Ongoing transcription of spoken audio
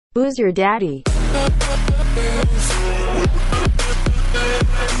Who's your daddy?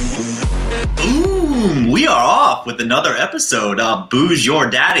 Boom! We are off with another episode of Booze Your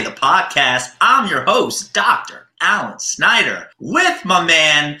Daddy, the podcast. I'm your host, Dr. Alan Snyder, with my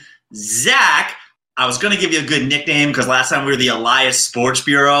man, Zack. I was going to give you a good nickname because last time we were the Elias Sports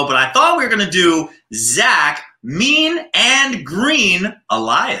Bureau, but I thought we were going to do Zack, Mean and Green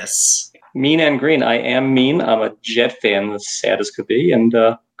Elias. Mean and green. I am mean. I'm a Jet fan, as sad as could be. And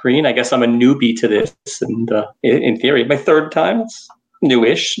green, I guess I'm a newbie to this. And in theory, my third time. It's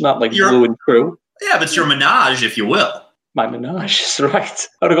newish, not like Blue and Crew. Yeah, but it's your menage, if you will. My menage is right.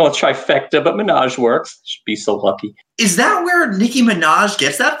 I would have gone trifecta, but menage works. Should be so lucky. Is that where Nicki Minaj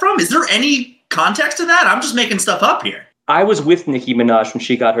gets that from? Is there any context to that? I'm just making stuff up here. I was with Nicki Minaj when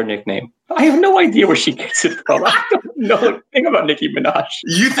she got her nickname. I have no idea where she gets it from. I don't know anything about Nicki Minaj.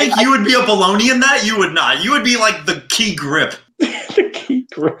 You think you would be a baloney in that? You would not. You would be like the key grip. The key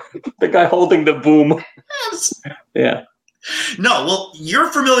grip. The guy holding the boom. Yes. Yeah. No, well,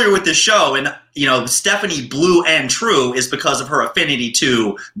 you're familiar with the show, and, you know, Stephanie Blue and True is because of her affinity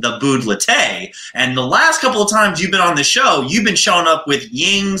to the Boud Latte. And the last couple of times you've been on the show, you've been showing up with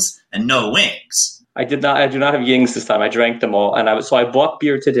yings and no wings. I do not have yings this time. I drank them all, and I bought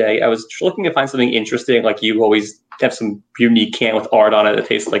beer today. I was looking to find something interesting, like you always have some unique can with art on it that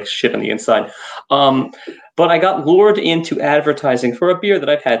tastes like shit on the inside. But I got lured into advertising for a beer that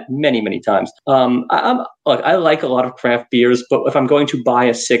I've had many, many times. I like a lot of craft beers, but if I'm going to buy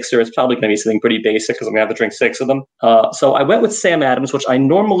a sixer, it's probably going to be something pretty basic because I'm going to have to drink 6 of them. So I went with Sam Adams, which I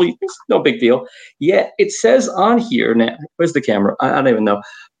normally, it's no big deal. Yet it says on here now, where's the camera? I don't even know.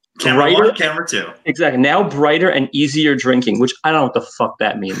 Camera 1, camera 2. Exactly. Now brighter and easier drinking, which I don't know what the fuck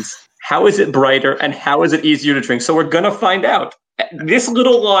that means. How is it brighter and how is it easier to drink? So we're going to find out. This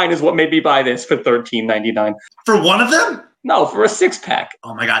little line is what made me buy this for $13.99. For one of them? No, for a 6-pack.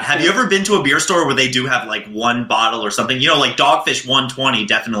 Oh my God. Have you ever been to a beer store where they do have like one bottle or something? You know, like Dogfish 120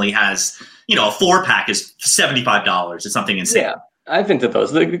 definitely has, you know, a 4-pack is $75. It's something insane. Yeah. I've been to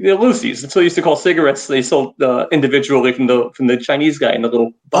those. The Lucy's. That's what I used to call cigarettes. They sold individually from the Chinese guy in the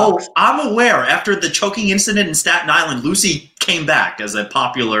little box. Oh, I'm aware. After the choking incident in Staten Island, Lucy came back as a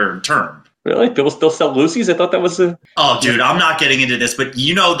popular term. Really? People still sell Lucy's? I thought that was a... Oh, dude, I'm not getting into this, but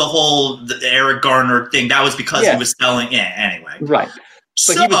you know the Eric Garner thing, that was because he was selling... Yeah, anyway. Right.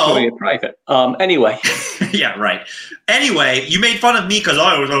 But he was doing it private. Anyway. Yeah, right. Anyway, you made fun of me because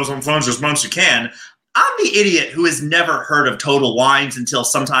I was on phones as much as you can. I'm the idiot who has never heard of Total Wines until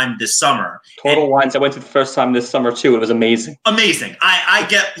sometime this summer. Total Wines. I went to the first time this summer, too. It was amazing. Amazing. I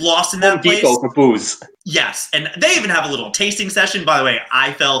get lost in that place. Depot for booze. Yes. And they even have a little tasting session. By the way,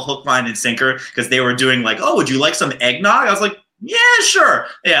 I fell hook, line, and sinker because they were doing like, oh, would you like some eggnog? I was like, yeah, sure.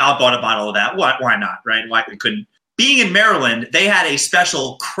 Yeah, I bought a bottle of that. Why not, right? Why we couldn't? Being in Maryland, they had a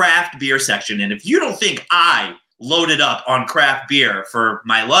special craft beer section. And if you don't think I loaded up on craft beer for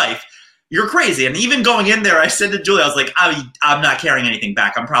my life, you're crazy. And even going in there, I said to Julie, I was like, I'm not carrying anything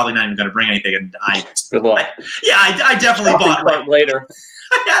back. I'm probably not even going to bring anything. And I definitely bought it later.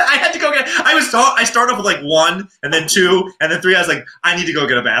 I had to go get. I started off with like 1, and then 2, and then 3. I was like, I need to go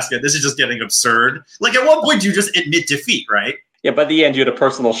get a basket. This is just getting absurd. Like at one point, you just admit defeat, right? Yeah. By the end, you had a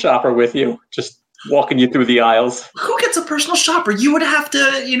personal shopper with you, just walking you through the aisles. Who gets a personal shopper? You would have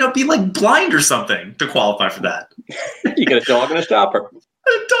to, be like blind or something to qualify for that. You get a dog and a shopper.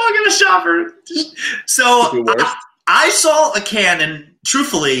 A dog and a shopper. So I saw a can, and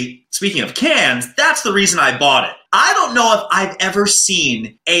truthfully, speaking of cans, that's the reason I bought it. I don't know if I've ever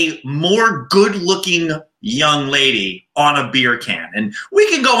seen a more good-looking young lady on a beer can. And we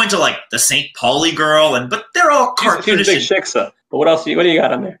can go into like the St. Pauli girl, but they're all cartoonish. She's a big shiksa. But what do you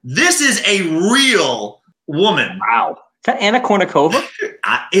got on there? This is a real woman. Wow. Is that Anna Kournikova?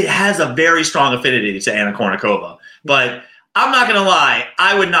 It has a very strong affinity to Anna Kournikova, but I'm not going to lie.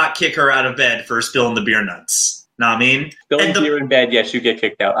 I would not kick her out of bed for spilling the beer nuts. Know what I mean? Spilling beer in bed, yes, you get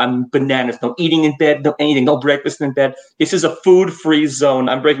kicked out. I'm bananas. No eating in bed, no anything, no breakfast in bed. This is a food-free zone.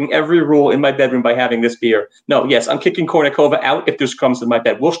 I'm breaking every rule in my bedroom by having this beer. No, yes, I'm kicking Kournikova out if there's crumbs in my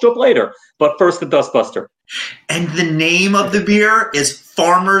bed. We'll strip later, but first the Dustbuster. And the name of the beer is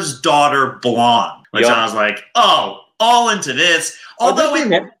Farmer's Daughter Blonde, which I was like, oh, all into this. Although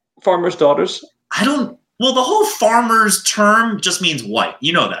Farmer's Daughters? Well, the whole farmer's term just means white.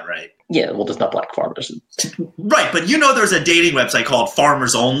 You know that, right? Yeah, well, there's not black farmers. Right, but there's a dating website called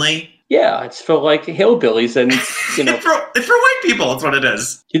Farmers Only. Yeah, it's for like hillbillies and, it's for white people, that's what it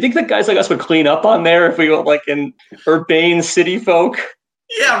is. Do you think that guys like us would clean up on there if we were like in urbane city folk?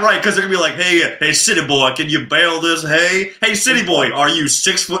 Yeah, right, because they're going to be like, hey, city boy, can you bale this hay? Hey, city boy, are you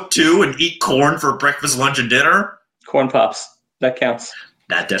 6'2" and eat corn for breakfast, lunch, and dinner? Corn pops. That counts.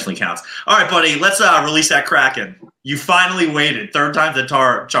 That definitely counts. All right, buddy, let's release that Kraken. You finally waited. Third time's the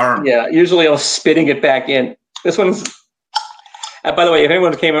charm. Yeah, usually I was spitting it back in. This one's... by the way, if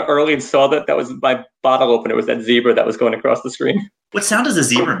anyone came in early and saw that was my bottle opener. It was that zebra that was going across the screen. What sound does a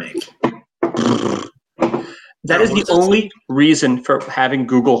zebra make? That is the only reason for having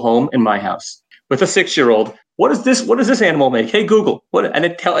Google Home in my house. With a 6-year-old, what does this animal make? Hey, Google. And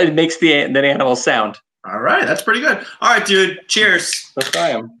it makes the animal sound. All right, that's pretty good. All right, dude. Cheers. Let's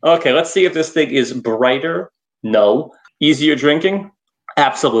try them. Okay, let's see if this thing is brighter. No. Easier drinking?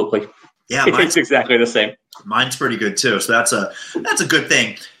 Absolutely. Yeah, it tastes exactly the same. Mine's pretty good too, so that's a good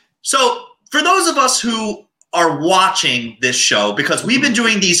thing. So for those of us who are watching this show, because we've been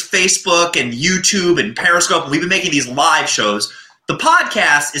doing these Facebook and YouTube and Periscope, and we've been making these live shows. The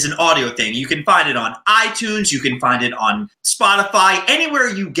podcast is an audio thing. You can find it on iTunes. You can find it on Spotify. Anywhere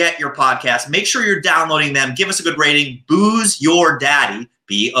you get your podcast, make sure you're downloading them. Give us a good rating. Booze Your Daddy,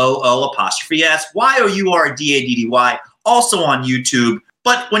 BOO''S YOURDADDY, also on YouTube.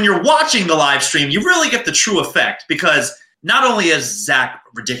 But when you're watching the live stream, you really get the true effect because not only is Zack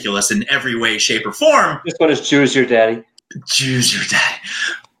ridiculous in every way, shape, or form. This one is Choose Your Daddy. Choose Your Daddy.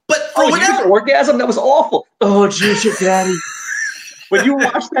 But for whatever orgasm, that was awful. Oh, Choose Your Daddy. When you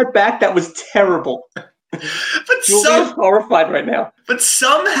watch that back, that was terrible. But Julia's horrified right now. But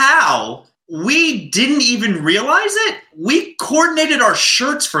somehow we didn't even realize it. We coordinated our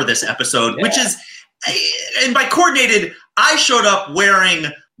shirts for this episode, which is, and by coordinated, I showed up wearing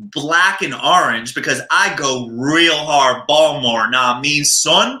black and orange because I go real hard Baltimore. Nah, mean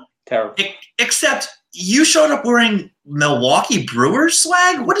son. Terrible. Except you showed up wearing Milwaukee Brewers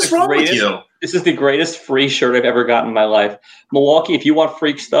swag? What is wrong with you? This is the greatest free shirt I've ever gotten in my life. Milwaukee, if you want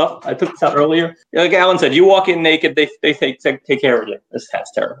freak stuff, I took this out earlier. Like Alan said, you walk in naked, they take care of you. This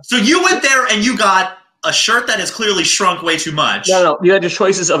hat's terrible. So you went there and you got a shirt that has clearly shrunk way too much. No. You had the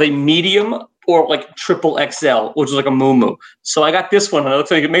choices of a medium or like triple XL, which is like a muumuu. So I got this one,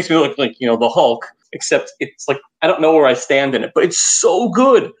 and it makes me look like, the Hulk, except it's like, I don't know where I stand in it, but it's so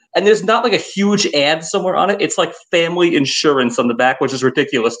good. And there's not like a huge ad somewhere on it. It's like family insurance on the back, which is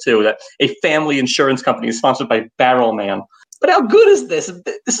ridiculous too, that a family insurance company is sponsored by Barrelman. But how good is this?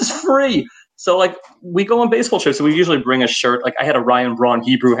 This is free. So like we go on baseball trips, so we usually bring a shirt. Like I had a Ryan Braun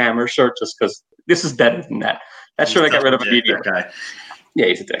Hebrew Hammer shirt just because this is better than that. That shirt I got rid of immediately. Yeah,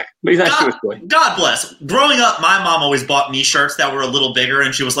 he's a dick. But he's not a Jewish boy. God bless. Growing up, my mom always bought me shirts that were a little bigger,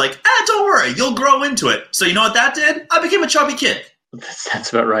 and she was like, don't worry, you'll grow into it. So you know what that did? I became a chubby kid.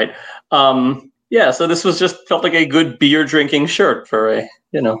 That's about right. So this was just felt like a good beer drinking shirt for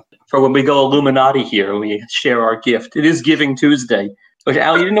for when we go Illuminati here, we share our gift. It is Giving Tuesday. Which,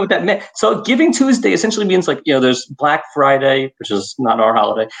 Al, you didn't know what that meant. So Giving Tuesday essentially means there's Black Friday, which is not our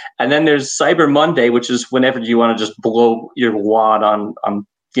holiday, and then there's Cyber Monday, which is whenever you want to just blow your wad on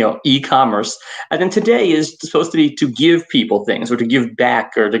e-commerce. And then today is supposed to be to give people things or to give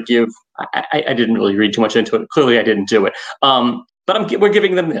back or to give. I didn't really read too much into it. Clearly, I didn't do it. But we're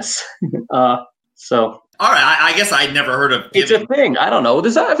giving them this. So. All right, I guess I'd never heard of giving. It's a thing. I don't know.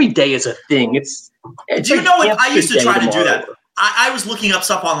 There's not every day is a thing. Do you know what? I used to try to do that. I was looking up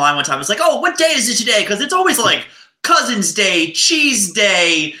stuff online one time. It's like, what day is it today? Because it's always like Cousin's Day, Cheese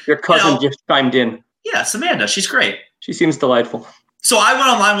Day. Your cousin just chimed in. Yeah, Samantha. She's great. She seems delightful. So I went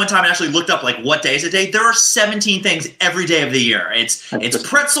online one time and actually looked up what day is a day. There are 17 things every day of the year. It's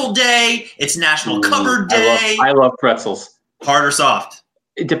Pretzel Day. It's National Cupboard Day. I love pretzels. Hard or soft?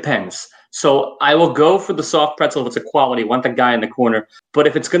 It depends. So I will go for the soft pretzel if it's a quality. I want the guy in the corner. But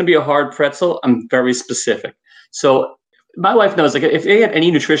if it's going to be a hard pretzel, I'm very specific. So my wife knows, if they had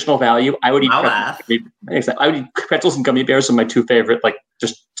any nutritional value, I would eat pretzels. I would eat pretzels and gummy bears are my two favorite,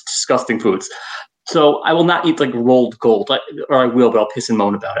 just disgusting foods. So I will not eat rolled gold, or I will, but I'll piss and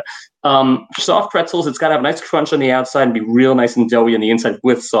moan about it. Soft pretzels, it's got to have a nice crunch on the outside and be real nice and doughy on the inside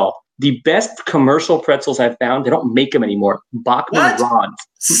with salt. The best commercial pretzels I've found, they don't make them anymore. Bachman rods.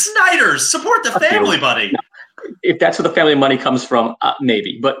 Snyder's, support the family, buddy. No. If that's where the family money comes from,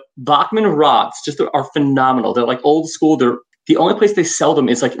 maybe. But Bachman rods are phenomenal. They're old school. They're the only place they sell them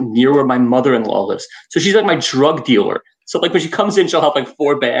is near where my mother-in-law lives. So she's my drug dealer. So when she comes in, she'll have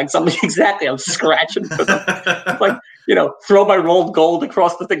 4 bags. I'm exactly. I'm scratching for them. Throw my rolled gold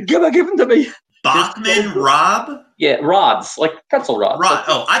across the thing. Give them to me. Bachman Rob? Yeah, rods, pretzel rods.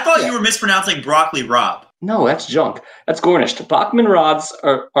 I thought you were mispronouncing broccoli Rob. No, that's junk. That's garnished. Bachman rods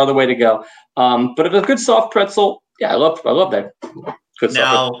are the way to go. But if it's a good soft pretzel, I love that. Good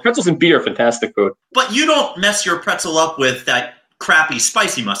soft pretzels and beer are fantastic food. But you don't mess your pretzel up with that crappy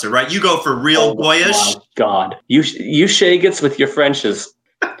spicy mustard, right? You go for real boyish. Oh, God. You shagets with your Frenches.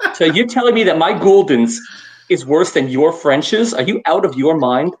 So you're telling me that my Gouldens is worse than your French's? Are you out of your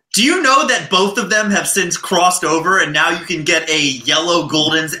mind? Do you know that both of them have since crossed over, and now you can get a yellow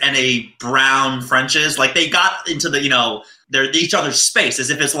Goldens and a brown French's? Like, they got into the, they're each other's space, as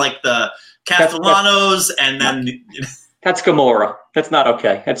if it's like the Castellanos and then... That's Gomorrah. That's not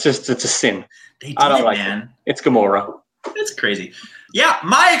okay. It's a sin. I don't like it. It's Gomorrah. It's crazy. Yeah,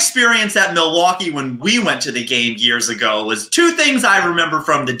 my experience at Milwaukee when we went to the game years ago was two things I remember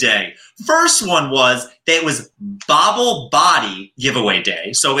from the day. First one was that it was Bobble Body giveaway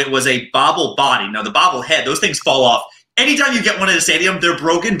day. So it was a Bobble Body. Now, the Bobble Head, those things fall off. Anytime you get one at a stadium, they're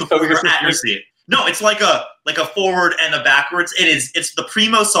broken before you're at your seat. No, it's like a forward and a backwards. It's the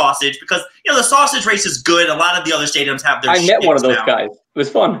Primo sausage because, the sausage race is good. A lot of the other stadiums have their I met one of those guys. It was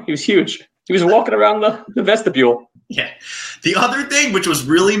fun. He was huge. He was walking around the vestibule. Yeah. The other thing, which was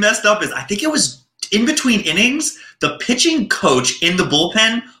really messed up, is I think it was in between innings, the pitching coach in the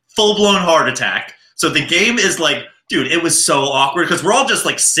bullpen, full-blown heart attack. So the game is like, dude, it was so awkward because we're all just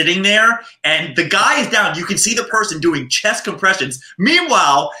like sitting there and the guy is down. You can see the person doing chest compressions.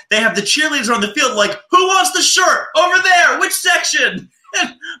 Meanwhile, they have the cheerleaders on the field like, who wants the shirt? Over there. Which section?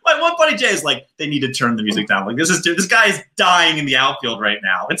 And my one buddy Jay is like, they need to turn the music down. Like, this guy is dying in the outfield right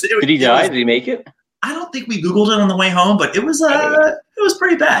now. Did he die? Did he make it? I don't think we Googled it on the way home, but it was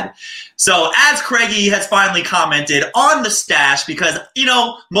pretty bad. So as Craigie has finally commented on the stash, because,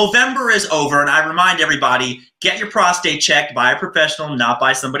 Movember is over, and I remind everybody, get your prostate checked by a professional, not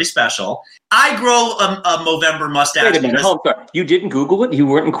by somebody special. I grow a Movember mustache. Wait a minute, hold on. You didn't Google it? You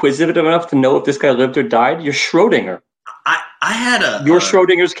weren't inquisitive enough to know if this guy lived or died? You're Schrodinger. I had You're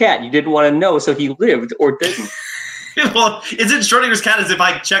Schrodinger's cat. You didn't want to know, so he lived or didn't. Well, isn't Schrodinger's cat as if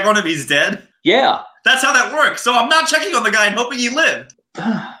I check on him, he's dead? Yeah. That's how that works. So I'm not checking on the guy and hoping he lived.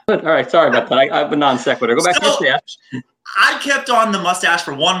 All right, sorry about that. I have a non sequitur. Go back to the stash. I kept on the mustache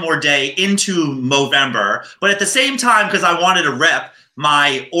for one more day into Movember, but at the same time, because I wanted to rep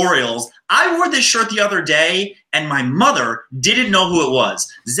my Orioles, I wore this shirt the other day, and my mother didn't know who it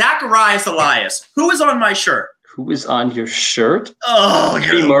was. Zack Elias. Who was on my shirt? Who is on your shirt? Oh,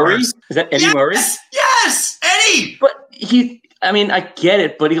 Eddie Murray? Is that Eddie Murray? Yes, Eddie! But I get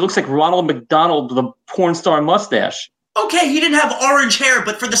it, but he looks like Ronald McDonald with a porn star mustache. Okay, he didn't have orange hair,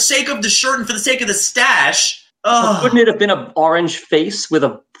 but for the sake of the shirt and for the sake of the stash... Wouldn't it have been an orange face with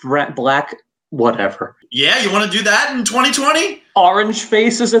a black whatever? Yeah, you want to do that in 2020? Orange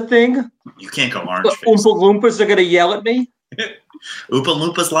face is a thing? You can't go orange face. Oompa Loompas are going to yell at me? Oompa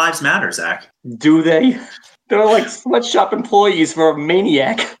Loompas' lives matter, Zach. Do they? They're like sweatshop employees for a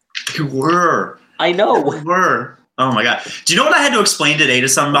maniac. They were. I know. They were. Oh, my God. Do you know what I had to explain today to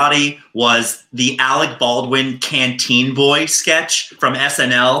somebody was the Alec Baldwin Canteen Boy sketch from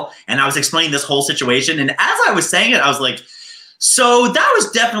SNL? And I was explaining this whole situation. And as I was saying it, I was like, so that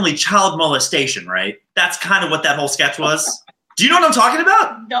was definitely child molestation, right? That's kind of what that whole sketch was. Do you know what I'm talking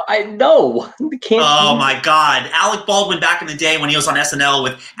about? No, I know. Oh, my God. Alec Baldwin back in the day when he was on SNL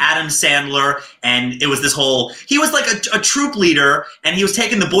with Adam Sandler, and it was this whole – he was like a troop leader, and he was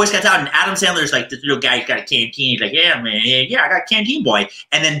taking the Boy Scouts out, and Adam Sandler's like, this little guy's got a canteen. He's like, yeah, man, yeah, I got a canteen boy.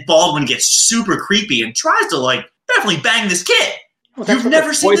 And then Baldwin gets super creepy and tries to, like, definitely bang this kid. Well, you've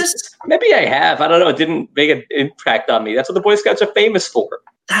never seen this? Maybe I have. I don't know. It didn't make an impact on me. That's what the Boy Scouts are famous for.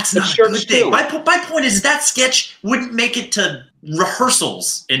 That's not a good thing. My point is that sketch wouldn't make it to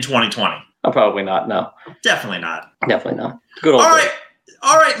rehearsals in 2020. Oh, probably not. No. Definitely not. Definitely not. Good old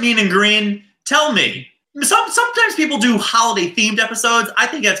All right, Mean and Green. Tell me. Sometimes people do holiday-themed episodes. I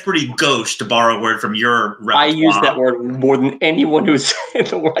think that's pretty gauche, to borrow a word from your repertoire. I use that word more than anyone who's in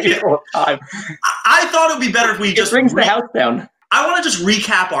the right all the time. I thought it would be better if we just brings the house down. I want to just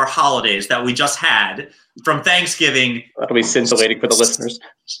recap our holidays that we just had from Thanksgiving. That'll be scintillating for the listeners.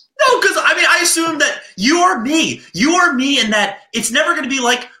 No, because, I assume that you are me. You are me, and that it's never going to be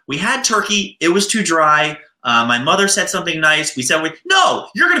like, we had turkey, it was too dry, my mother said something nice, no,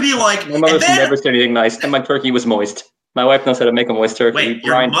 you're going to be like... My mother never said anything nice, and my turkey was moist. My wife knows how to make a moist turkey. Wait,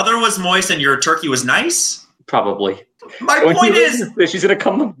 your mother was moist and your turkey was nice? Probably. My point is... She's going to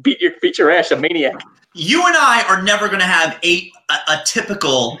come beat your ass, a maniac. You and I are never going to have a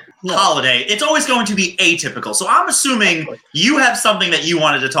typical holiday. It's always going to be atypical. So I'm assuming you have something that you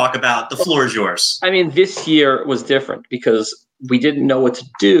wanted to talk about. The floor is yours. I mean, this year was different because we didn't know what to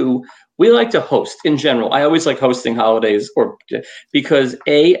do. We like to host in general. I always like hosting holidays because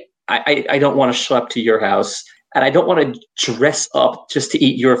I don't want to schlep to your house. And I don't want to dress up just to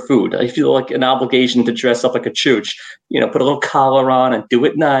eat your food. I feel like an obligation to dress up like a chooch. Put a little collar on and do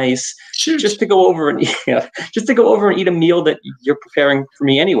it nice, just to go over and eat a meal that you're preparing for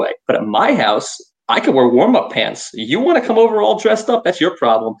me anyway. But at my house, I could wear warm-up pants. You want to come over all dressed up? That's your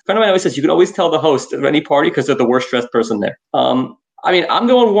problem. A friend of mine always says you can always tell the host of any party because they're the worst dressed person there. I mean, I'm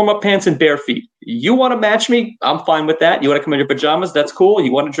going warm-up pants and bare feet. You want to match me? I'm fine with that. You want to come in your pajamas? That's cool.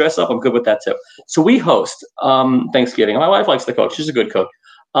 You want to dress up? I'm good with that too. So we host Thanksgiving. My wife likes to cook. She's a good cook.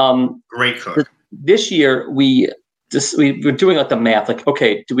 Great cook. This year, we were doing like the math. Like,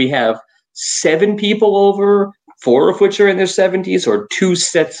 okay, do we have 7 people over, 4 of which are in their 70s, or 2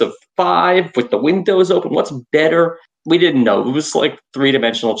 sets of 5 with the windows open? What's better? We didn't know. It was like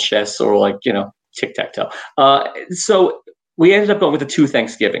 3-dimensional chess or like, tic-tac-toe. So we ended up going with the 2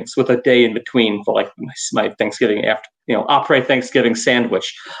 Thanksgivings with a day in between for like my Thanksgiving after, après Thanksgiving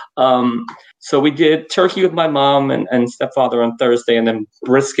sandwich. So we did turkey with my mom and stepfather on Thursday, and then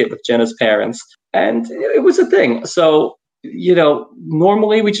brisket with Jenna's parents. And it was a thing. So,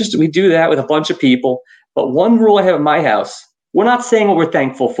 normally we do that with a bunch of people. But one rule I have in my house, we're not saying what we're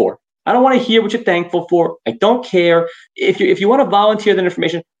thankful for. I don't want to hear what you're thankful for. I don't care. If you want to volunteer that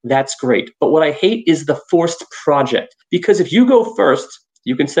information, that's great. But what I hate is the forced project. Because if you go first,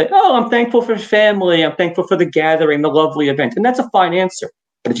 you can say, oh, I'm thankful for family. I'm thankful for the gathering, the lovely event. And that's a fine answer.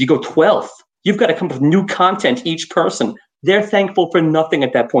 But if you go 12th, you've got to come up with new content each person. They're thankful for nothing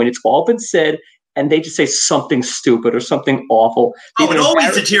at that point. It's all been said. And they just say something stupid or something awful. It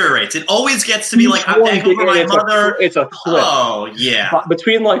always deteriorates. It always gets to be like, I'm thankful for my mother. It's a clip. Oh, yeah.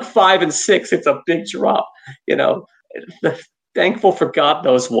 Between like 5 and 6, it's a big drop. Thankful for God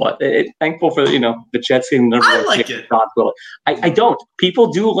knows what. Thankful for, the Jets getting the number one. I like it. God will. I don't.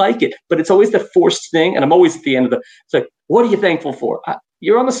 People do like it, but it's always the forced thing. And I'm always at the end of it's like, what are you thankful for?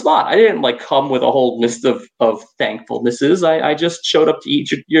 You're on the spot. I didn't like come with a whole list of thankfulnesses. I just showed up to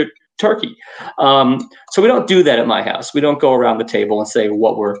eat your turkey. So we don't do that at my house. We don't go around the table and say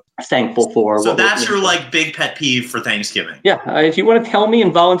what we're thankful for. So that's your big pet peeve for Thanksgiving. Yeah. If you want to tell me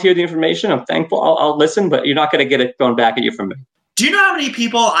and volunteer the information, I'm thankful. I'll listen, but you're not going to get it thrown back at you from me. Do you know how many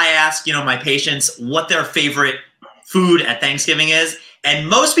people I ask, my patients, what their favorite food at Thanksgiving is? And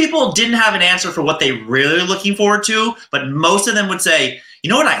most people didn't have an answer for what they really are looking forward to, but most of them would say, you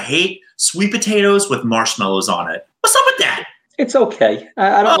know what I hate? Sweet potatoes with marshmallows on it. What's up with that? It's okay.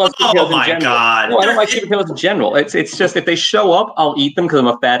 I don't like sweet potatoes in general. God. No, I don't like sweet potatoes in general. It's just if they show up, I'll eat them because I'm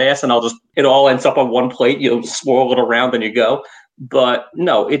a fat ass, and it all ends up on one plate. You swirl it around and you go. But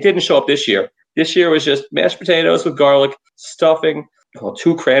no, it didn't show up this year. This year was just mashed potatoes with garlic, stuffing,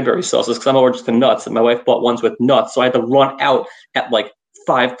 2 cranberry sauces because I'm allergic to nuts, and my wife bought ones with nuts, so I had to run out at like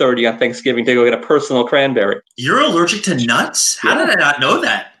 5:30 on Thanksgiving to go get a personal cranberry. You're allergic to nuts? How did I not know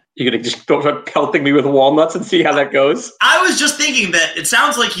that? You're going to just start pelting me with walnuts and see how that goes? I was just thinking that it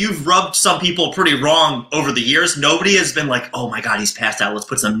sounds like you've rubbed some people pretty wrong over the years. Nobody has been like, oh my God, he's passed out. Let's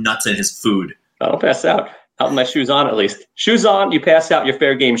put some nuts in his food. I don't pass out. Out with my shoes on, at least. Shoes on, you pass out, you're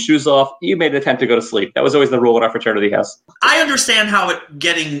fair game. Shoes off, you made an attempt to go to sleep. That was always the rule in our fraternity house. I understand how it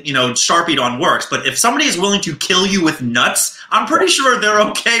getting, Sharpied on works, but if somebody is willing to kill you with nuts, I'm pretty sure they're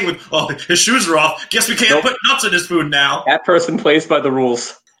okay with, his shoes are off. Guess we can't put nuts in his food now. That person plays by the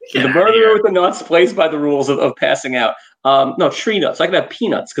rules. The murderer with the nuts plays by the rules of passing out. No, tree nuts. I can have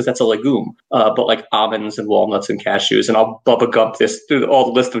peanuts because that's a legume. But like almonds and walnuts and cashews, and I'll Bubba Gump this through all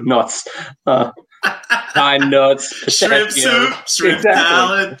the list of nuts. Pine nuts, shrimp soup, shrimp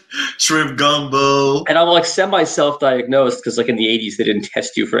salad, shrimp gumbo. And I'm like semi-self-diagnosed because like in the 80s they didn't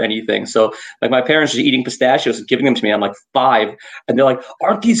test you for anything. So like my parents were eating pistachios and giving them to me. I'm like 5, and they're like,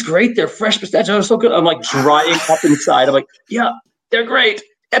 "Aren't these great? They're fresh pistachios. They're so good." I'm like drying up inside. I'm like, "Yeah, they're great.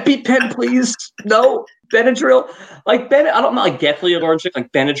 EpiPen, please. No, Benadryl." I'm not like deathly allergic.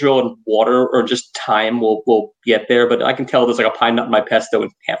 Like Benadryl and water or just time will get there. But I can tell there's like a pine nut in my pesto in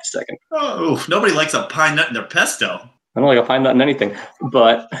half a second. Oh, nobody likes a pine nut in their pesto. I don't like a pine nut in anything.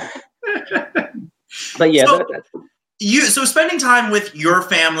 But yeah. So spending time with your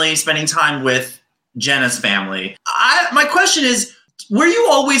family, spending time with Jenna's family. My question is, were you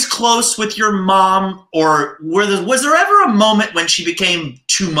always close with your mom, or was there ever a moment when she became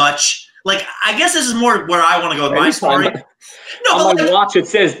too much? Like, I guess this is more where I want to go with my story. On my watch, it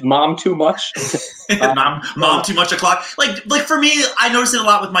says "Mom too much." Mom too much o'clock. Like for me, I noticed it a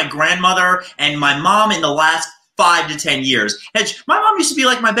lot with my grandmother and my mom in the last 5 to 10 years. My mom used to be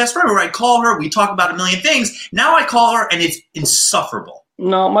like my best friend, where I'd call her, we talk about a million things. Now I call her, and it's insufferable.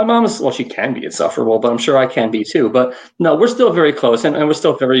 No, my mom is, she can be insufferable, but I'm sure I can be too. But no, we're still very close, and we're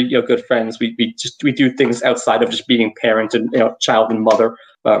still very good friends. We do things outside of just being parent and child and mother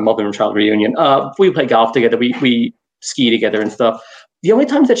and child reunion. We play golf together. We ski together and stuff. The only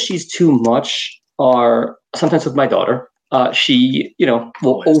times that she's too much are sometimes with my daughter. She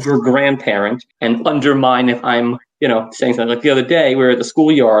will over grandparent and undermine if I'm saying something. Like the other day, we were at the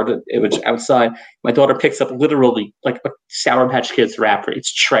schoolyard, it was outside. My daughter picks up literally like a Sour Patch Kids wrapper.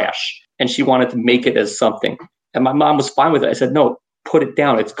 It's trash. And she wanted to make it as something. And my mom was fine with it. I said, no, put it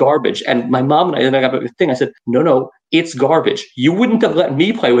down. It's garbage. And my mom and I got the thing. I said, no, it's garbage. You wouldn't have let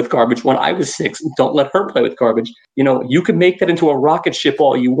me play with garbage when I was 6. Don't let her play with garbage. You can make that into a rocket ship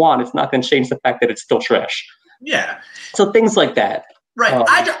all you want. It's not going to change the fact that it's still trash. Yeah. So things like that. Right.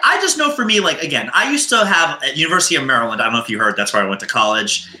 I just know for me, like, again, I used to have at University of Maryland, I don't know if you heard, that's where I went to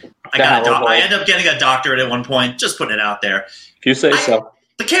college. I ended up getting a doctorate at one point, just putting it out there. If you say so.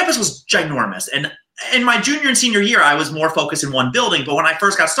 The campus was ginormous. And in my junior and senior year, I was more focused in one building. But when I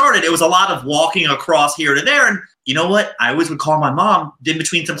first got started, it was a lot of walking across here to there. And you know what? I always would call my mom in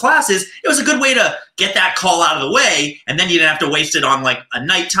between some classes. It was a good way to get that call out of the way. And then you didn't have to waste it on like a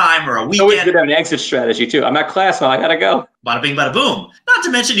nighttime or a weekend. Always good to have an exit strategy too. I'm at class now. I got to go. Bada bing, bada boom. Not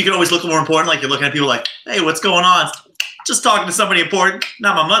to mention, you can always look more important. Like you're looking at people like, hey, what's going on? Just talking to somebody important,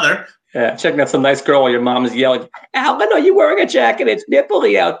 not my mother. Yeah, checking out some nice girl while your mom is yelling, Alvin, are you wearing a jacket? It's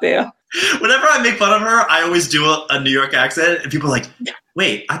nipply out there. Whenever I make fun of her, I always do a New York accent. And people are like,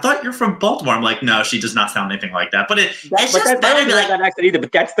 wait, I thought you're from Baltimore. I'm like, no, she does not sound anything like that. But it's just better to be like that accent either,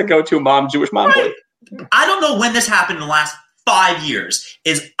 but that's the go-to Jewish mom. Right. I don't know when this happened in the last 5 years,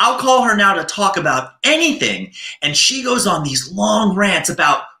 is I'll call her now to talk about anything. And she goes on these long rants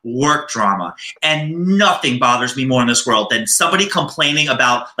about work drama. And nothing bothers me more in this world than somebody complaining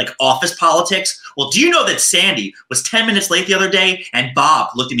about like office politics. Well, do you know that Sandy was 10 minutes late the other day? And Bob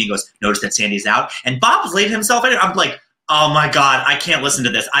looked at me and goes, notice that Sandy's out. And Bob was late himself. I'm like, oh my God, I can't listen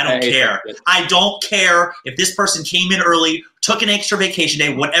to this. I don't care. I don't care if this person came in early, took an extra vacation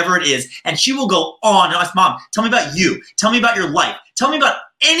day, whatever it is. And she will go on and ask, Mom, tell me about you. Tell me about your life. Tell me about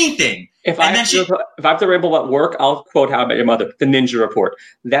anything. If I have to ramble about work, I'll quote How I Met Your Mother, the Ninja Report.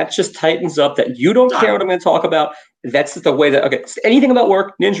 That just tightens up that you don't care what I'm going to talk about. That's the way that, okay, anything about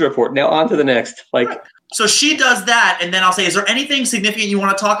work, Ninja Report. Now on to the next. So she does that, and then I'll say, is there anything significant you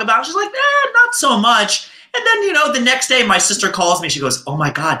want to talk about? She's like, not so much. And then, the next day my sister calls me. She goes, oh my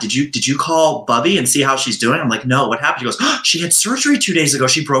God, did you call Bubby and see how she's doing? I'm like, no, what happened? She goes, oh, she had surgery 2 days ago.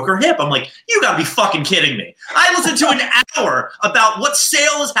 She broke her hip. I'm like, you gotta be fucking kidding me. I listened to an hour about what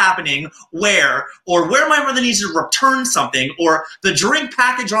sale is happening, where my mother needs to return something, or the drink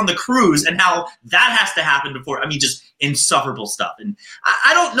package on the cruise and how that has to happen before. I mean, just insufferable stuff. And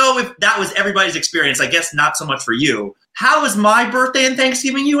I don't know if that was everybody's experience. I guess not so much for you. How was my birthday and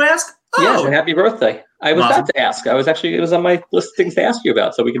Thanksgiving, you ask? Oh. Yes, and happy birthday. I was about to ask. It was on my list of things to ask you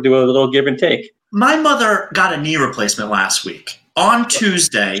about, so we can do a little give and take. My mother got a knee replacement last week. On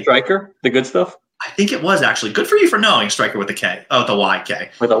Tuesday. Stryker? The good stuff? I think it was actually. Good for you for knowing Stryker with a K. Oh, the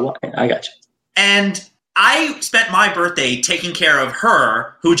YK. With a Y. I got you. And I spent my birthday taking care of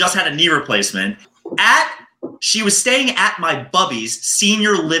her, who just had a knee replacement. She was staying at my Bubby's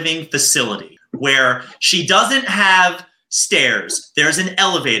senior living facility, where she doesn't have stairs, there's an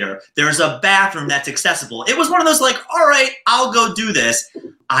elevator, there's a bathroom that's accessible. It was one of those like, all right, I'll go do this.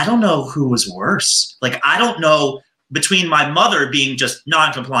 I don't know who was worse. Like, I don't know, between my mother being just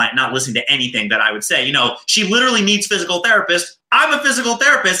non-compliant, not listening to anything that I would say, she literally needs physical therapist. I'm a physical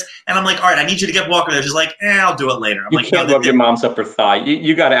therapist. And I'm like, all right, I need you to get Walker there. She's like, I'll do it later. I'm you can't rub your mom's upper thigh.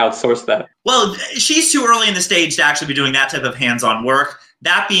 You got to outsource that. Well, she's too early in the stage to actually be doing that type of hands-on work.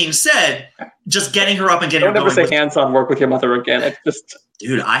 That being said, just getting her up and getting her going. Don't ever say hands-on work with your mother again. It's just...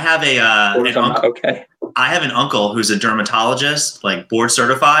 Dude, I have an uncle. Okay. I have an uncle who's a dermatologist, like board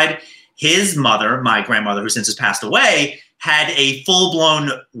certified. His mother, my grandmother, who since has passed away, had a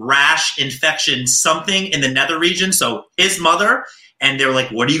full-blown rash infection, something in the nether region. So his mother, and they were like,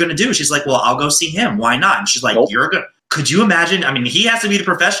 what are you going to do? She's like, well, I'll go see him. Why not? And she's like, nope. You're good. Could you imagine? I mean, he has to be the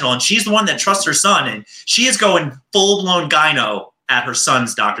professional, and she's the one that trusts her son, and she is going full-blown gyno at her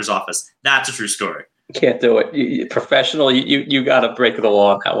son's doctor's office. That's a true story. Can't do it. Professional, you got to break the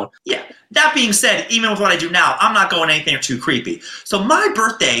law on that one. Yeah. That being said, even with what I do now, I'm not going anything too creepy. So my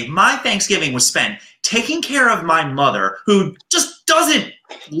birthday, my Thanksgiving was spent taking care of my mother, who just doesn't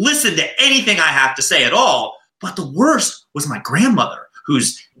listen to anything I have to say at all. But the worst was my grandmother,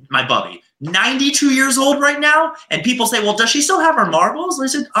 who's my Bubby, 92 years old right now. And people say, well, does she still have her marbles? And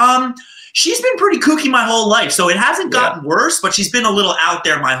I said, she's been pretty kooky my whole life. So it hasn't gotten worse, but she's been a little out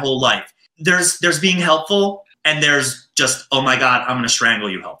there my whole life. There's being helpful, and there's just, oh my God, I'm going to strangle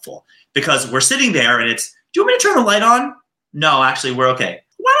you helpful. Because we're sitting there and it's, do you want me to turn the light on? No, actually, we're okay.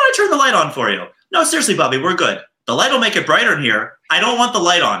 Why don't I turn the light on for you? No, seriously, Bubby, we're good. The light will make it brighter in here. I don't want the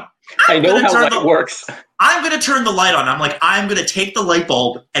light on. I know how light works. I'm going to turn the light on. I'm going to take the light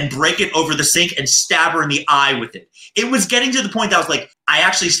bulb and break it over the sink and stab her in the eye with it. It was getting to the point that I was like, I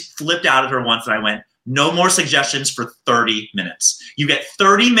actually flipped out at her once and I went, no more suggestions for 30 minutes. You get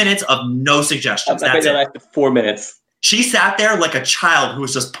 30 minutes of no suggestions. That's it. After 4 minutes. She sat there like a child who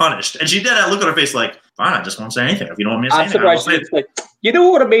was just punished. And she did that look on her face like, fine, I just won't say anything. If you don't want me to say anything, I won't say it. Like, you know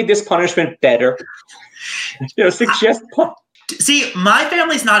what would have made this punishment better? Suggest. See, my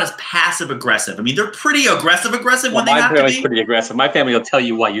family's not as passive-aggressive. I mean, they're pretty aggressive when they have to be. My family's pretty aggressive. My family will tell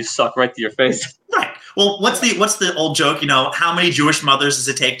you why you suck right to your face. Right. Well, what's the old joke, how many Jewish mothers does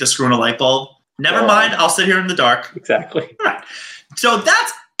it take to screw in a light bulb? Never mind, I'll sit here in the dark. Exactly. Right. So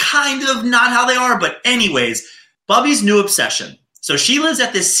that's kind of not how they are, but anyways, Bubby's new obsession. So she lives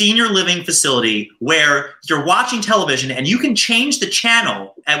at this senior living facility where you're watching television and you can change the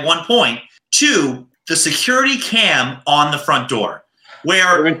channel at one point to the security cam on the front door.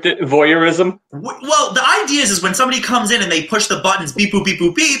 Where voyeurism? Well, the idea is when somebody comes in and they push the buttons, beep, boop, beep,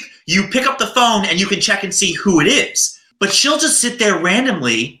 boop, beep, you pick up the phone and you can check and see who it is. But she'll just sit there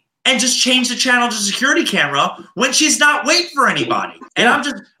randomly and just change the channel to security camera when she's not waiting for anybody. And I'm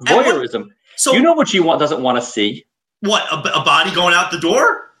just voyeurism. So you know what she doesn't want to see? What, a body going out the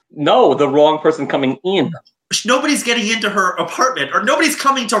door? No, the wrong person coming in. Nobody's getting into her apartment, or nobody's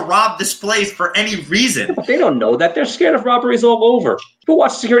coming to rob this place for any reason. But they don't know that. They're scared of robberies all over. People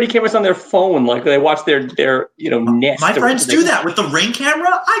watch security cameras on their phone, like they watch their nest. My friends do that with the Ring camera.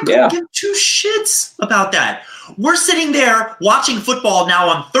 I couldn't give two shits about that. We're sitting there watching football now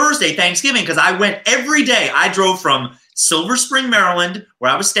on Thursday, Thanksgiving, because I went every day. I drove from Silver Spring, Maryland,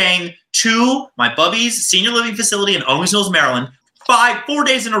 where I was staying, to my Bubby's senior living facility in Owings Mills, Maryland, 4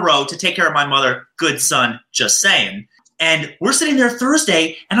 days in a row to take care of my mother. Good son, just saying. And we're sitting there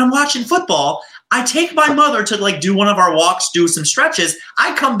Thursday, and I'm watching football. I take my mother to do one of our walks, do some stretches.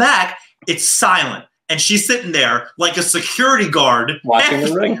 I come back, it's silent. And she's sitting there like a security guard. Watching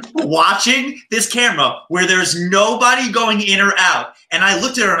the Ring. Watching this camera where there's nobody going in or out. And I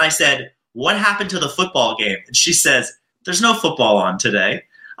looked at her and I said, what happened to the football game? And she says, there's no football on today.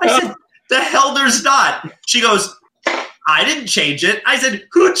 I said, the hell there's not. She goes, I didn't change it. I said,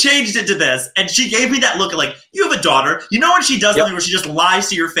 who changed it to this? And she gave me that look of you have a daughter. You know when she does something where she just lies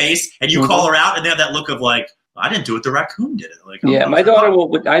to your face and you call her out and they have that look of I didn't do it. The raccoon did it. My daughter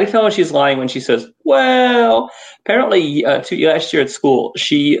will. I tell when she's lying when she says, well, apparently last year at school,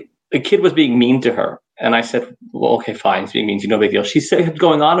 a kid was being mean to her. And I said, well, okay, fine. It's being mean to you. No big deal. She said,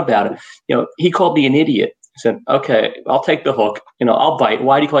 going on about it. He called me an idiot. I said, okay, I'll take the hook. I'll bite.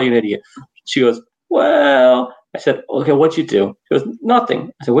 Why do you call you an idiot? She goes, well, I said, okay, what'd you do? She goes,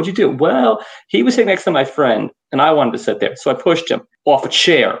 nothing. I said, what'd you do? Well, he was sitting next to my friend, and I wanted to sit there. So I pushed him off a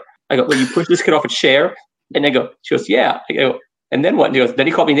chair. I go, well, you pushed this kid off a chair? And they go, she goes, yeah. I go, and then what? And she goes, then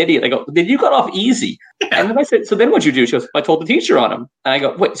he called me an idiot. I go, then you got off easy. And then I said, so then what'd you do? She goes, I told the teacher on him. And I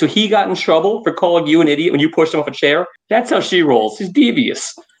go, wait, so he got in trouble for calling you an idiot when you pushed him off a chair? That's how she rolls. She's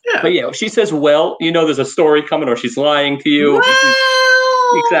devious. Yeah. But she says, well, there's a story coming or she's lying to you.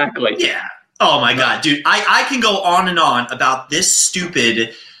 Well, exactly. Yeah. Oh my God, dude. I can go on and on about this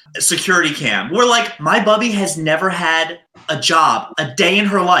stupid security cam where my Bubby has never had a job a day in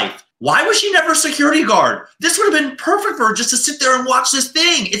her life. Why was she never a security guard? This would have been perfect for her just to sit there and watch this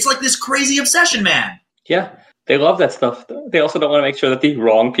thing. It's like this crazy obsession, man. Yeah. They love that stuff. They also don't want to make sure that the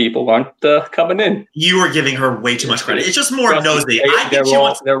wrong people aren't coming in. You are giving her way too much credit. It's just more nosy.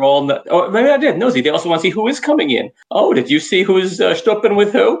 They're all maybe I did nosy. They also want to see who is coming in. Oh, did you see who's stooping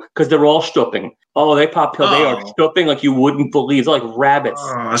with who? Because they're all stooping. Oh, they pop pill. They are stooping like you wouldn't believe. They're like rabbits.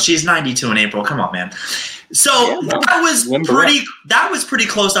 Oh, she's 92 in April. Come on, man. So that was pretty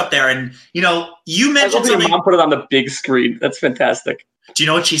close up there. And you mentioned something. Mom put it on the big screen. That's fantastic. Do you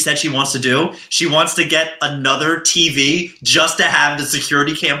know what she said she wants to do? She wants to get another TV just to have the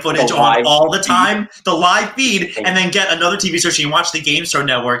security cam footage on all the time, the live feed, and then get another TV so she can watch the Game Show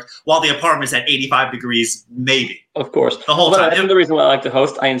Network while the apartment's at 85 degrees, maybe. Of course. The whole time. That's the reason why I like to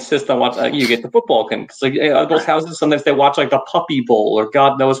host. I insist on watching. You get the football game. Because those houses, sometimes they watch the Puppy Bowl or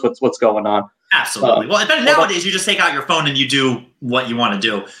God knows what's going on. Absolutely. Nowadays, you just take out your phone and you do what you want to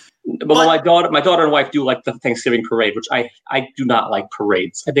do. But my daughter and wife do like the Thanksgiving parade, which I do not like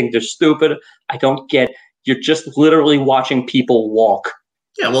parades. I think they're stupid. I don't get. You're just literally watching people walk.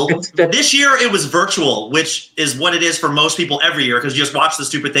 Yeah, well, this year it was virtual, which is what it is for most people every year because you just watch the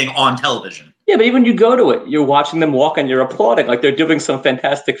stupid thing on television. Yeah, but even you go to it, you're watching them walk and you're applauding like they're doing some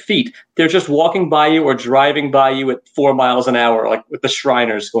fantastic feat. They're just walking by you or driving by you at 4 miles an hour, like with the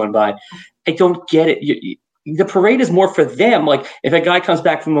Shriners going by. I don't get it. The parade is more for them. Like if a guy comes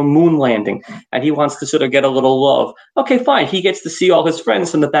back from a moon landing and he wants to sort of get a little love, okay, fine. He gets to see all his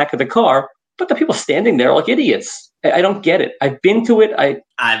friends from the back of the car, but the people standing there are like idiots. I don't get it. I've been to it.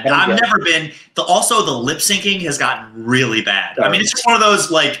 I've never been. Also, the lip syncing has gotten really bad. Oh. I mean, it's just one of those,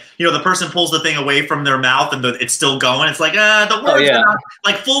 like, the person pulls the thing away from their mouth and it's still going. It's like, the words are not,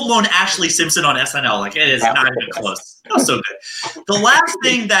 like, full-blown Ashley Simpson on SNL. Like, it is not even close. That was so good. The last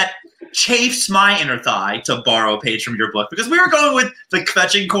thing that chafes my inner thigh, to borrow a page from your book, because we were going with the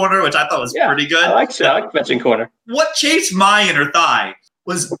kvetching corner, which I thought was pretty good. I like kvetching corner. What chafes my inner thigh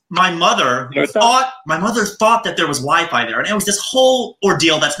was my mother thought that there was Wi-Fi there, and it was this whole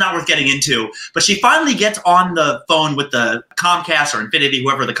ordeal that's not worth getting into. But she finally gets on the phone with the Comcast or Infinity,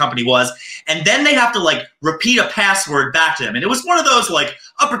 whoever the company was, and then they have to like repeat a password back to them. And it was one of those like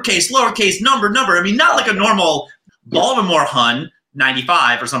uppercase, lowercase, number. I mean, not like a normal Baltimore Hun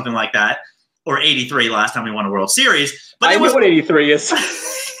 95 or something like that, or 83 last time we won a World Series. But I know what 83 is.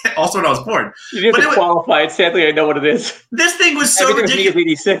 Also when I was born. You didn't have to qualify it. Sadly, I know what it is. This thing was so ridiculous.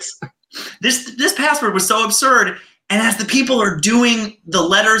 86. This password was so absurd. And as the people are doing the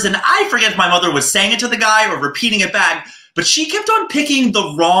letters, and I forget if my mother was saying it to the guy or repeating it back, but she kept on picking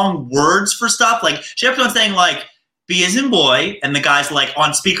the wrong words for stuff. Like, she kept on saying, like, B as in boy, and the guy's, like, on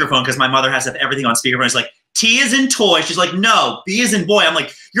speakerphone, because my mother has to have everything on speakerphone. It's like, T as in toy. She's like, no, B as in boy. I'm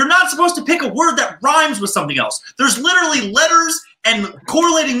like, you're not supposed to pick a word that rhymes with something else. There's literally letters and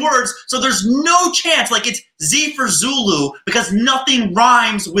correlating words, so there's no chance. Like, it's Z for Zulu, because nothing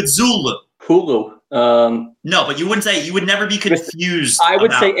rhymes with Zulu. Hulu. No, but you would never be confused. I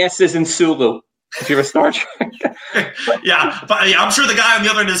would say S as in Sulu, if you're a Star Trek. Yeah, but I'm sure the guy on the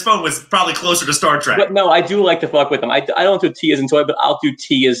other end of his phone was probably closer to Star Trek. But no, I do like to fuck with them. I don't do T as in toy, but I'll do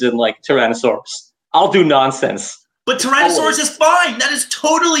T as in, like, Tyrannosaurus. I'll do nonsense. But Tyrannosaurus is fine. That is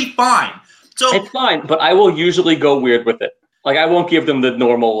totally fine. So it's fine, but I will usually go weird with it. Like, I won't give them the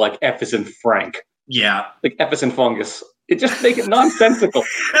normal, like, F as in Frank. Yeah. Like, F as in fungus. It just make it nonsensical.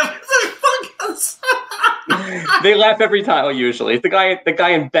 Fungus. They laugh every time, usually. The guy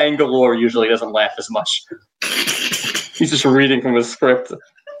in Bangalore usually doesn't laugh as much. He's just reading from a script.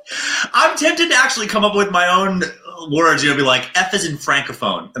 I'm tempted to actually come up with my own words, be like, F as in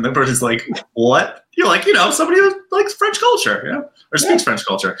francophone. And the person's like, what? You're like, somebody who likes French culture, or speaks French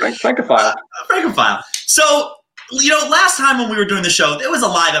culture. Francophile. Francophile. So, last time when we were doing the show, it was a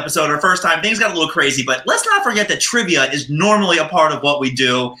live episode, our first time. Things got a little crazy, but let's not forget that trivia is normally a part of what we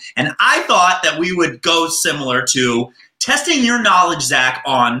do. And I thought that we would go similar to testing your knowledge, Zach,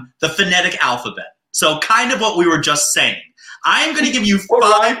 on the phonetic alphabet. So kind of what we were just saying. I am going to give you 5.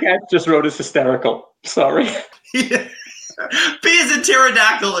 Ryan Cat just wrote is hysterical. Sorry. P as in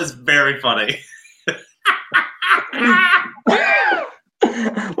pterodactyl is very funny.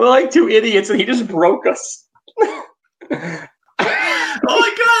 We're like two idiots, and he just broke us. Oh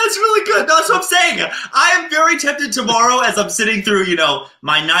my God, that's really good. That's what I'm saying. I am very tempted tomorrow as I'm sitting through,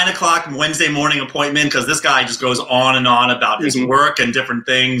 my 9 o'clock Wednesday morning appointment, because this guy just goes on and on about his work and different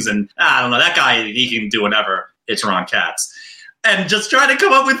things. And I don't know, that guy, he can do whatever. It's Ron Katz. And just trying to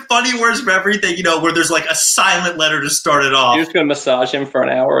come up with funny words for everything, where there's like a silent letter to start it off. You're just going to massage him for an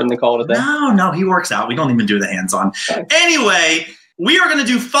hour and then call it a day? No, he works out. We don't even do the hands-on. Okay. Anyway, we are going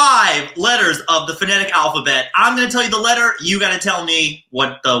to do 5 letters of the phonetic alphabet. I'm going to tell you the letter. You got to tell me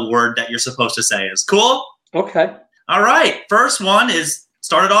what the word that you're supposed to say is. Cool? Okay. All right. First one is,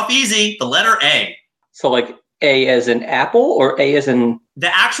 started off easy, the letter A. So like A as in apple or A as in... The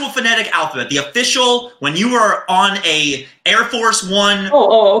actual phonetic alphabet, the official, when you were on a Air Force One.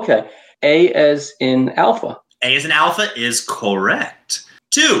 Oh, okay. A as in alpha. A as in alpha is correct.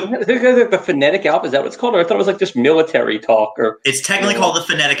 2. The phonetic alphabet, is that what it's called? Or I thought it was like just military talk. Or it's technically called the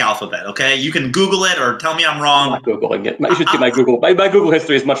phonetic alphabet, okay? You can Google it or tell me I'm wrong. I'm not Googling it. You should see my Google. My Google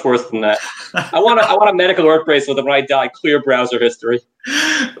history is much worse than that. I want a medical alert bracelet that when I die, clear browser history.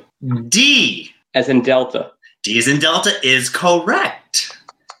 D. As in Delta. D as in Delta is correct.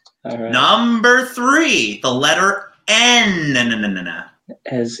 All right. Number 3, the letter N.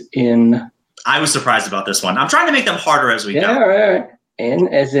 As in... I was surprised about this one. I'm trying to make them harder as we go. All right. N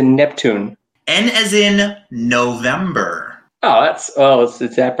as in Neptune. N as in November.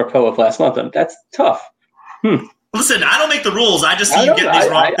 It's apropos of last month. That's tough. Listen, I don't make the rules. I just see you get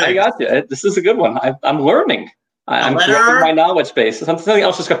these wrong things. I got you. This is a good one. I'm learning. I'm growing my knowledge base. Something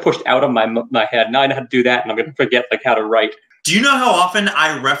else just got pushed out of my head. Now I know how to do that, and I'm going to forget how to write. Do you know how often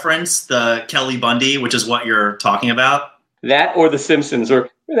I reference the Kelly Bundy, which is what you're talking about? That or The Simpsons, or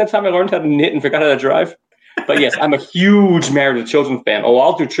that time I learned how to knit and forgot how to drive. But yes, I'm a huge Married to Children fan.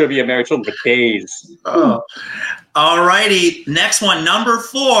 I'll do trivia Married to Children for days. Oh. All righty. Next one, number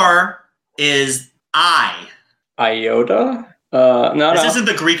 4 is I. Iota? No. This isn't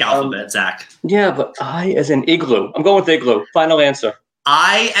the Greek alphabet, Zach. Yeah, but I as in igloo. I'm going with igloo. Final answer.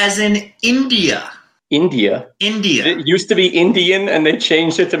 I as in India. India. It used to be Indian, and they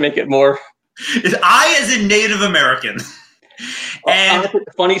changed it to make it more. I as in Native American. And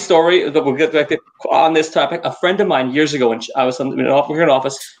funny story that we'll get back to on this topic. A friend of mine years ago, when I was working in an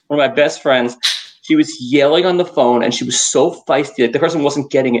office, one of my best friends, she was yelling on the phone, and she was so feisty. Like the person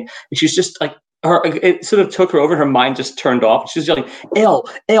wasn't getting it, and she was just like, it sort of took her over. Her mind just turned off. She was yelling, L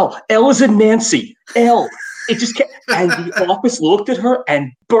is in Nancy, L. It just kept, and the office looked at her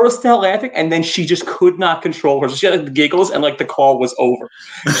and burst out laughing, and then she just could not control her. So she had like the giggles, and like the call was over.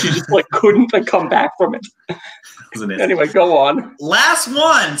 She just like couldn't like come back from it. Anyway, go on. Last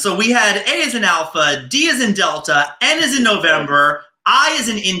one. So we had A as in Alpha, D as in Delta, N as in November, I as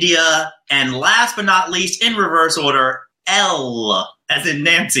in India, and last but not least, in reverse order, L as in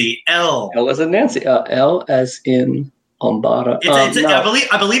Nancy. L as in Nancy. L as in Lombada.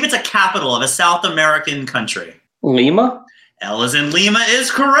 I believe it's a capital of a South American country. Lima? L as in Lima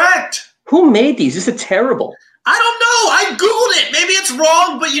is correct. Who made these? This is terrible. I don't know. I Googled it. Maybe it's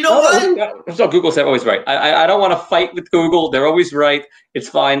wrong, but you know what? So Google's always right. I don't want to fight with Google. They're always right. It's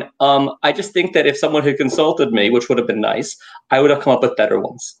fine. I just think that if someone had consulted me, which would have been nice, I would have come up with better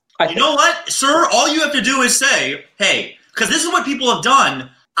ones. You know what, sir? All you have to do is say, hey, because this is what people have done.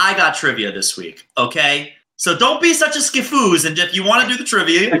 I got trivia this week, okay? So don't be such a skifoos, and if you want to do the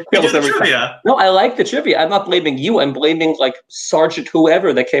trivia, you do the trivia. No, I like the trivia. I'm not blaming you. I'm blaming, like, Sergeant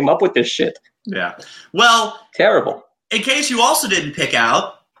whoever that came up with this shit. Yeah. Well, terrible. In case you also didn't pick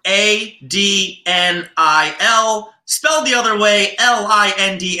out, A-D-N-I-L, spelled the other way,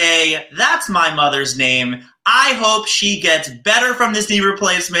 L-I-N-D-A. That's my mother's name. I hope she gets better from this knee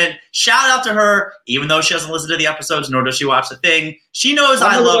replacement. Shout out to her, even though she doesn't listen to the episodes, nor does she watch the thing. She knows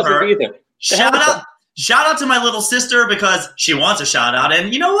I love her. Shout out to my little sister because she wants a shout out.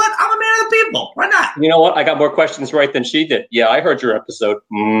 And you know what? I'm a man of the people. Why not? You know what? I got more questions right than she did. Yeah, I heard your episode.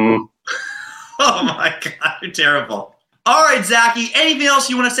 Oh my God, you're terrible. All right, Zachy, anything else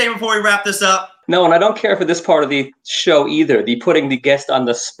you want to say before we wrap this up? No, and I don't care for this part of the show either. The putting the guest on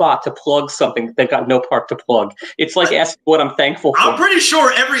the spot to plug something that they've got no part to plug. It's like asking what I'm thankful for. I'm pretty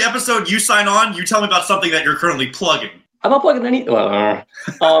sure every episode you sign on, you tell me about something that you're currently plugging. I'm not plugging any. That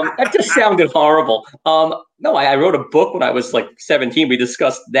just sounded horrible. No, I wrote a book when I was like 17. We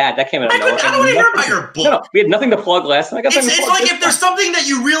discussed that. That came out of nowhere. I don't want to hear about your book. No, we had nothing to plug last night. It's like if there's something that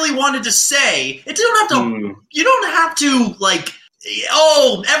you really wanted to say, you don't have to like.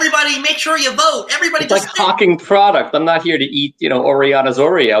 Oh, everybody, make sure you vote. Everybody, it's like hawking product. I'm not here to eat, Oriana's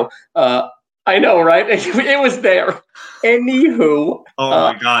Oreo. I know, right? It was there. Anywho. Oh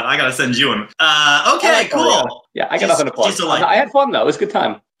my God, I gotta send you an. Okay, cool. Yeah, I got nothing to plug. I had fun though. It was a good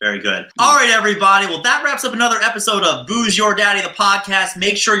time. Very good. All right, everybody. Well, that wraps up another episode of Booze Your Daddy, the podcast.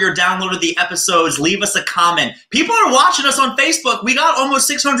 Make sure you're downloaded the episodes. Leave us a comment. People are watching us on Facebook. We got almost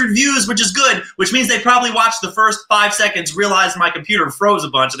 600 views, which is good, which means they probably watched the first 5 seconds, realized my computer froze a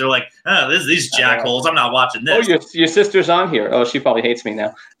bunch, and they're like, these jackholes. I'm not watching this. Oh, your sister's on here. Oh, she probably hates me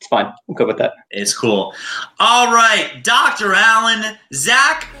now. It's fine. I'm good with that. It's cool. All right, Dr. Allen,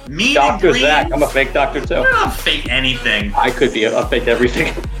 Zack, Dr. Zack. I'm a fake doctor, too. You're not fake anything. I could be a fake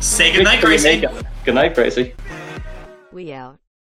everything. Say goodnight, Gracie. Good night, Gracie. We out.